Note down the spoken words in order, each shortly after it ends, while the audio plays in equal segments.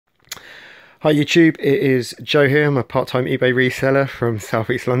Hi YouTube, it is Joe here. I'm a part-time eBay reseller from South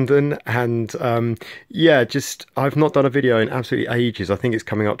East London, and yeah, I've not done a video in absolutely ages. I think it's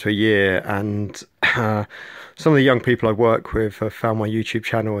coming up to a year, and some of the young people I work with have found my YouTube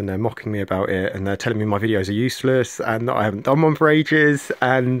channel and they're mocking me about it, and they're telling me my videos are useless and that I haven't done one for ages,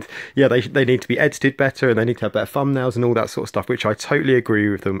 and yeah, they need to be edited better and they need to have better thumbnails and all that sort of stuff, which I totally agree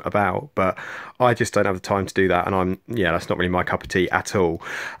with them about, but I just don't have the time to do that, and that's not really my cup of tea at all.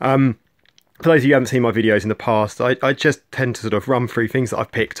 For those of you who haven't seen my videos in the past, I just tend to sort of run through things that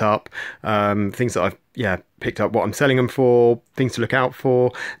I've picked up, things that I've picked up, what I'm selling them for, things to look out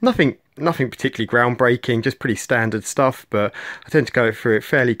for. Nothing particularly groundbreaking, just pretty standard stuff. But I tend to go through it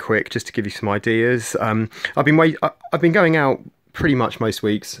fairly quick just to give you some ideas. I've been going out pretty much most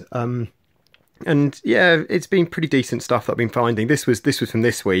weeks. And yeah, it's been pretty decent stuff that I've been finding. This was from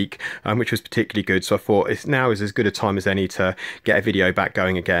this week, which was particularly good. So I thought now is as good a time as any to get a video back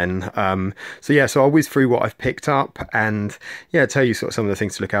going again. So I'll whiz through what I've picked up and yeah, tell you sort of some of the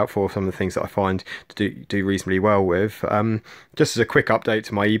things to look out for, some of the things that I find to do reasonably well with. Just as a quick update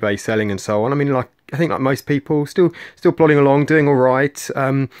to my eBay selling and so on. I mean, I think like most people, still plodding along, doing all right.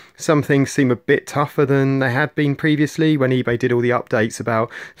 Some things seem a bit tougher than they had been previously. When eBay did all the updates about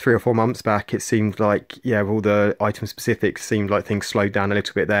 3 or 4 months back, it seemed like, yeah, all the item specifics seemed like things slowed down a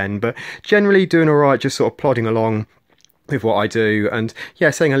little bit then. But generally doing all right, just sort of plodding along with what I do, and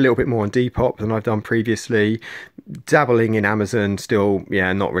yeah, saying a little bit more on Depop than I've done previously, dabbling in Amazon, still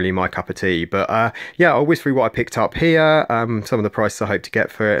not really my cup of tea, but yeah, I'll whiz through what I picked up here, some of the prices I hope to get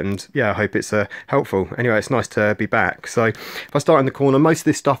for it, and yeah, I hope it's helpful. Anyway, it's nice to be back. So if I start in the corner, most of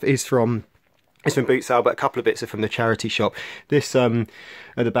this stuff is from boot sale, but a couple of bits are from the charity shop. This at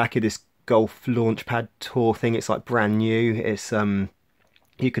the back of this golf launchpad tour thing, it's like brand new. It's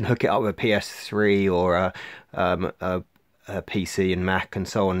you can hook it up with a PS3 or a PC and Mac and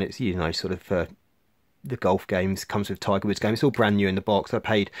so on. It's, you know, sort of the golf games, comes with Tiger Woods game. It's all brand new in the box. I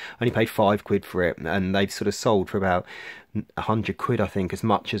only paid £5 for it, and they've sort of sold for about £100, I think, as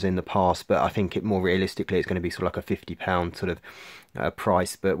much as in the past. But I think more realistically, it's going to be sort of like a £50 sort of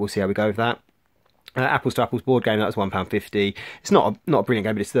price. But we'll see how we go with that. Apples to Apples board game, that was £1.50. It's not a brilliant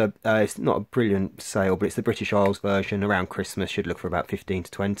game, but it's not a brilliant sale, but it's the British Isles version. Around Christmas, should look for about 15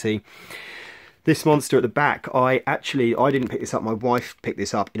 to 20. This monster at the back, I didn't pick this up. My wife picked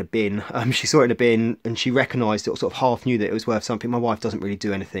this up in a bin. She saw it in a bin and she recognised it, or sort of half knew that it was worth something. My wife doesn't really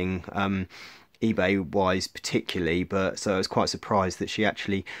do anything eBay wise particularly, but so I was quite surprised that she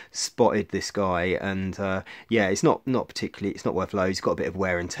actually spotted this guy. And yeah, it's not particularly, it's not worth loads. It's got a bit of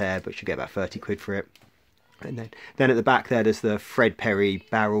wear and tear, but she'll get about £30 for it. And then at the back there's the Fred Perry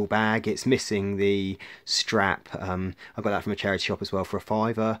barrel bag. It's missing the strap. I got that from a charity shop as well for a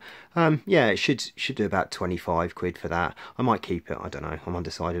 £5. Yeah, it should do about £25 for that. I might keep it, I don't know, I'm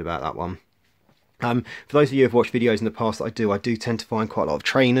undecided about that one. For those of you who have watched videos in the past that I do tend to find quite a lot of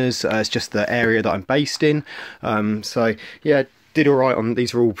trainers. It's just the area that I'm based in. So yeah, did all right on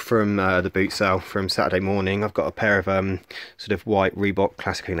these. Are all from the boot sale from Saturday morning. I've got a pair of sort of white Reebok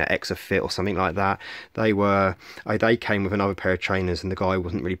Classic, I think they're Exa Fit or something like that. They came with another pair of trainers, and the guy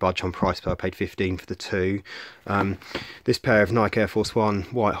wasn't really budge on price, but I paid 15 for the two. This pair of Nike Air Force One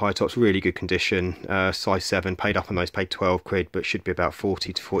white high tops, really good condition, size 7. Paid up on those, paid £12, but should be about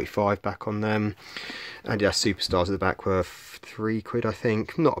 40 to 45 back on them. And yeah, Superstars at the back were £3, I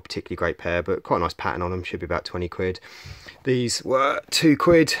think. Not a particularly great pair, but quite a nice pattern on them. Should be about £20. These were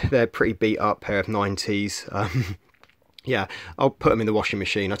 £2. They're pretty beat up pair of 90s. Yeah, I'll put them in the washing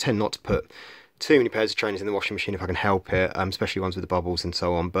machine. I tend not to put too many pairs of trainers in the washing machine if I can help it, especially ones with the bubbles and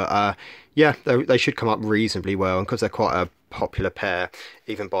so on. But yeah, they should come up reasonably well, and because they're quite a popular pair,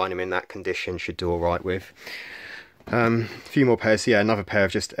 even buying them in that condition should do all right with. A few more pairs. Yeah, another pair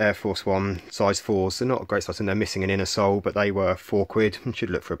of just Air Force One size 4s. They're not a great size, and they're missing an inner sole, but they were £4 and should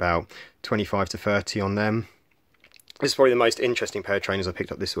look for about 25 to 30 on them. This is probably the most interesting pair of trainers I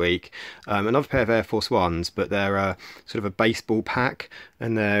picked up this week. Another pair of Air Force Ones, but they're sort of a baseball pack,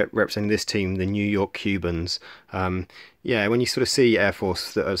 and they're representing this team, the New York Cubans. Yeah, when you sort of see Air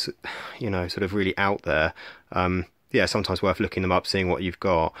Force that are, you know, sort of really out there, yeah, sometimes worth looking them up, seeing what you've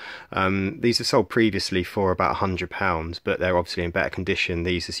got. These have sold previously for about £100, but they're obviously in better condition.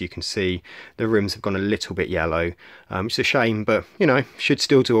 These, as you can see, the rims have gone a little bit yellow, which is a shame, but you know, should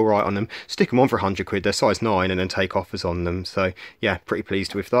still do all right on them. Stick them on for £100. They're size 9, and then take offers on them. So yeah, pretty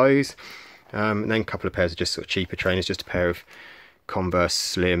pleased with those. And then a couple of pairs of just sort of cheaper trainers, just a pair of Converse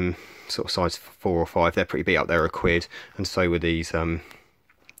Slim, sort of size 4 or 5. They're pretty beat up. They're £1, and so were these.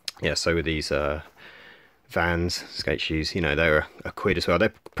 Yeah, so were these. Vans skate shoes, you know, they're a quid as well.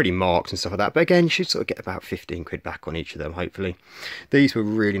 They're pretty marked and stuff like that, but again, you should sort of get about 15 quid back on each of them, hopefully. These were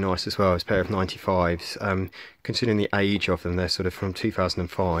really nice as well. It's a pair of 95s. Considering the age of them, they're sort of from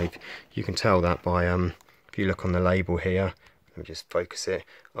 2005. You can tell that by if you look on the label here. Let me just focus it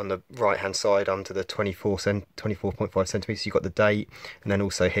on the right hand side under the 24.5 centimeters. You've got the date, and then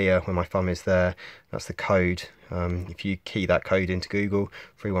also here where my thumb is there, that's the code. If you key that code into Google,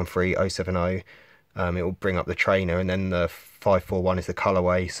 313070, it will bring up the trainer, and then the 541 is the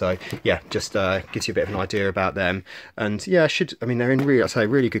colorway. So yeah, just gives you a bit of an idea about them. And yeah, I mean, they're in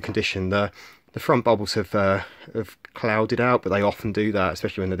really good condition. The front bubbles have clouded out, but they often do that,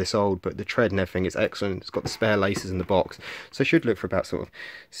 especially when they're this old. But the tread and everything is excellent. It's got the spare laces in the box, so should look for about sort of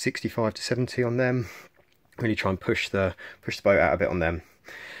 65 to 70 on them. Really try and push the boat out a bit on them.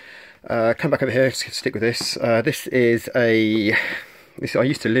 Come back over here, stick with this. This is I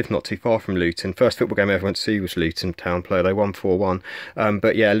used to live not too far from Luton. First football game I ever went to see was Luton Town Player. They won 4-1.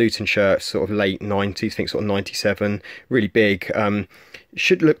 But yeah, Luton shirt, sort of late 90s, I think sort of 97. Really big.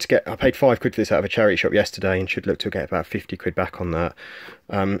 Should look to get, I paid 5 quid for this out of a charity shop yesterday, and should look to get about 50 quid back on that.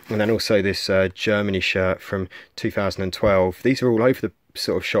 And then also this Germany shirt from 2012. These are all over the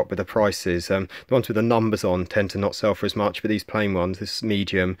sort of shop with the prices. The ones with the numbers on tend to not sell for as much, but these plain ones, this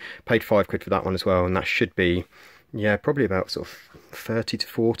medium, paid 5 quid for that one as well, and that should be, yeah, probably about sort of 30 to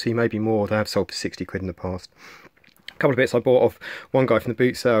 40, maybe more. They have sold for 60 quid in the past. A couple of bits I bought off one guy from the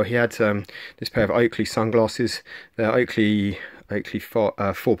boot sale. He had this pair of Oakley sunglasses. They're Oakley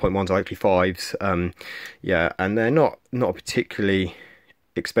 4.1s, Oakley 5s. Yeah, and they're not a particularly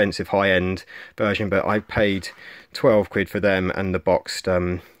expensive high-end version, but I paid 12 quid for them, and the boxed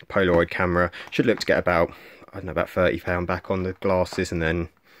Polaroid camera. Should look to get about, I don't know, about £30 back on the glasses, and then,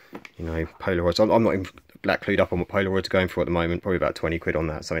 you know, Polaroids. I'm not even black clued up on what Polaroids are going for at the moment. Probably about 20 quid on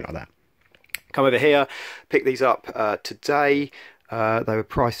that, something like that. Come over here, pick these up today. They were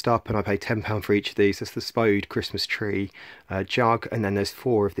priced up, and I paid £10 for each of these. That's the Spode Christmas tree jug, and then there's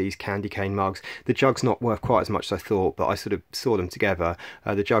 4 of these candy cane mugs. The jug's not worth quite as much as I thought, but I sort of saw them together.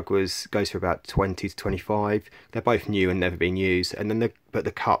 The jug goes for about 20 to 25. They're both new and never been used, and then but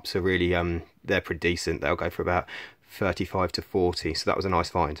the cups are really they're pretty decent. They'll go for about 35 to 40. So that was a nice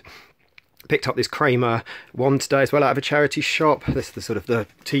find. Picked up this Kramer wand today as well out of a charity shop. This is the sort of the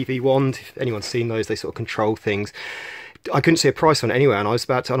TV wand. If anyone's seen those, they sort of control things. I couldn't see a price on it anywhere, and I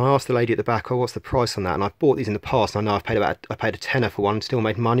asked the lady at the back, oh, what's the price on that? And I've bought these in the past, and I know I paid a tenner for one, and still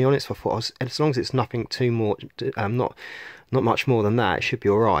made money on it. So I thought, as long as it's nothing too more, not much more than that, it should be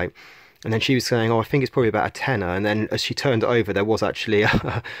all right. And then she was saying, oh, I think it's probably about a tenner. And then as she turned it over, there was actually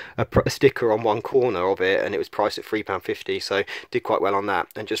a sticker on one corner of it, and it was priced at £3.50. So did quite well on that.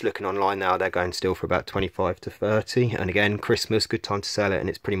 And just looking online now, they're going still for about 25 to 30. And again, Christmas, good time to sell it, and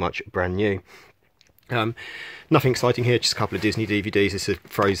it's pretty much brand new. Nothing exciting here, just a couple of Disney DVDs. This is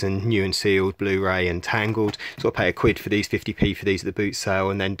Frozen New and Sealed, Blu-ray and Tangled. Sort of pay a quid for these, 50p for these at the boot sale,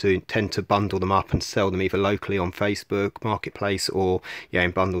 and then tend to bundle them up and sell them either locally on Facebook Marketplace, or yeah,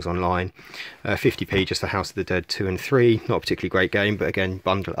 in bundles online. 50p just for House of the Dead 2 and 3. Not a particularly great game, but again,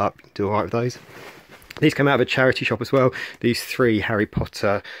 bundle it up, do alright with those. These come out of a charity shop as well. These 3 Harry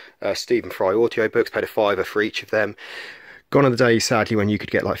Potter Stephen Fry audiobooks, paid a £5 for each of them. Gone are the days, sadly, when you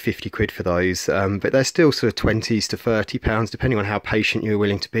could get like 50 quid for those, but they're still sort of 20s to £30, depending on how patient you're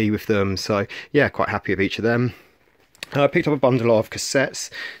willing to be with them. So yeah, quite happy with each of them. I picked up a bundle of cassettes.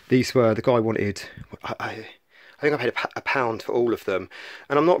 These were, the guy wanted, I think I paid a £1 for all of them.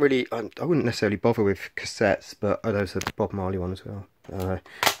 And I'm not really, I wouldn't necessarily bother with cassettes, but oh, there's a Bob Marley one as well.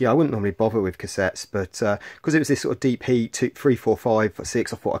 Yeah, I wouldn't normally bother with cassettes, but because it was this sort of deep heat, 3, 4, 5,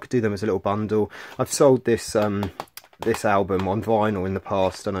 6, I thought I could do them as a little bundle. I've sold this this album on vinyl in the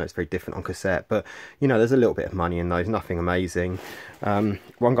past. I know it's very different on cassette, but you know, there's a little bit of money in those, nothing amazing.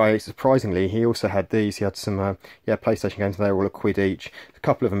 One guy, surprisingly, he also had these. He had some yeah, PlayStation games, and they were all a quid each. A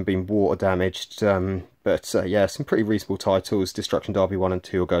couple of them been water damaged, but yeah, some pretty reasonable titles. Destruction Derby 1 and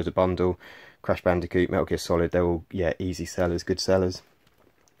 2 will go as a bundle. Crash Bandicoot, Metal Gear Solid, they're all, yeah, easy sellers, good sellers.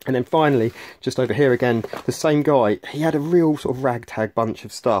 And then finally, just over here again, the same guy, he had a real sort of ragtag bunch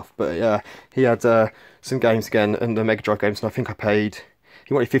of stuff, but yeah, he had some games again, and the Mega Drive games, and I think I paid,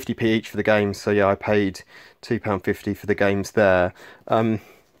 he wanted 50p each for the games, so yeah, I paid £2.50 for the games there.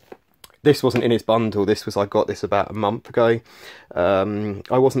 This wasn't in his bundle, this was, I got this about a month ago.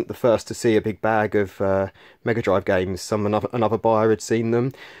 I wasn't the first to see a big bag of Mega Drive games, another buyer had seen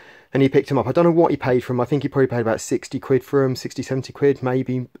them. And he picked them up. I don't know what he paid for them. I think he probably paid about 60 quid for them, 60, 70 quid,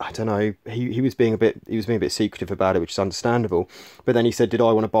 maybe. I don't know. He was being a bit secretive about it, which is understandable. But then he said, did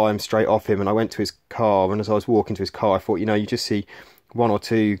I want to buy them straight off him? And I went to his car, and as I was walking to his car, I thought, you know, you just see one or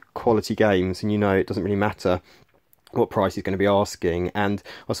two quality games, and you know it doesn't really matter what price he's going to be asking. And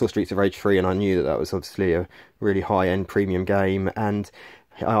I saw Streets of Rage 3 and I knew that that was obviously a really high-end premium game, and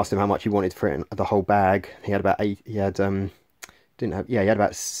I asked him how much he wanted for it, the whole bag. He had about he had didn't have, yeah, he had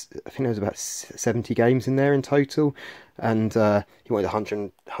about, I think there was about 70 games in there in total, and he wanted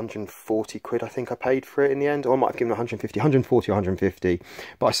 140 quid, I think I paid for it in the end, or I might have given him 140 or 150,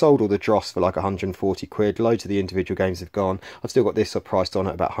 but I sold all the dross for like 140 quid. Loads of the individual games have gone. I've still got this priced on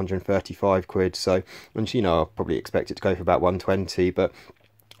at about 135 quid, so, and you know, I'll probably expect it to go for about 120, but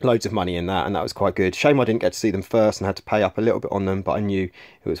loads of money in that, and that was quite good. Shame I didn't get to see them first and had to pay up a little bit on them, but I knew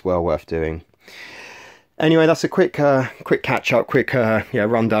it was well worth doing. Anyway, that's a quick catch up, yeah,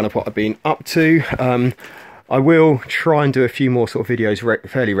 rundown of what I've been up to. I will try and do a few more sort of videos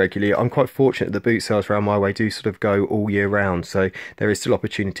fairly regularly. I'm quite fortunate that the boot sales around my way do sort of go all year round, so there is still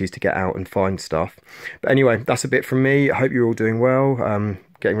opportunities to get out and find stuff. But anyway, that's a bit from me. I hope you're all doing well,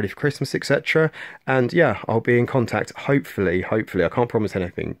 getting ready for Christmas, etc. And yeah, I'll be in contact, hopefully, I can't promise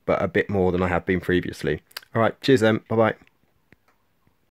anything, but a bit more than I have been previously. All right, cheers then, bye-bye.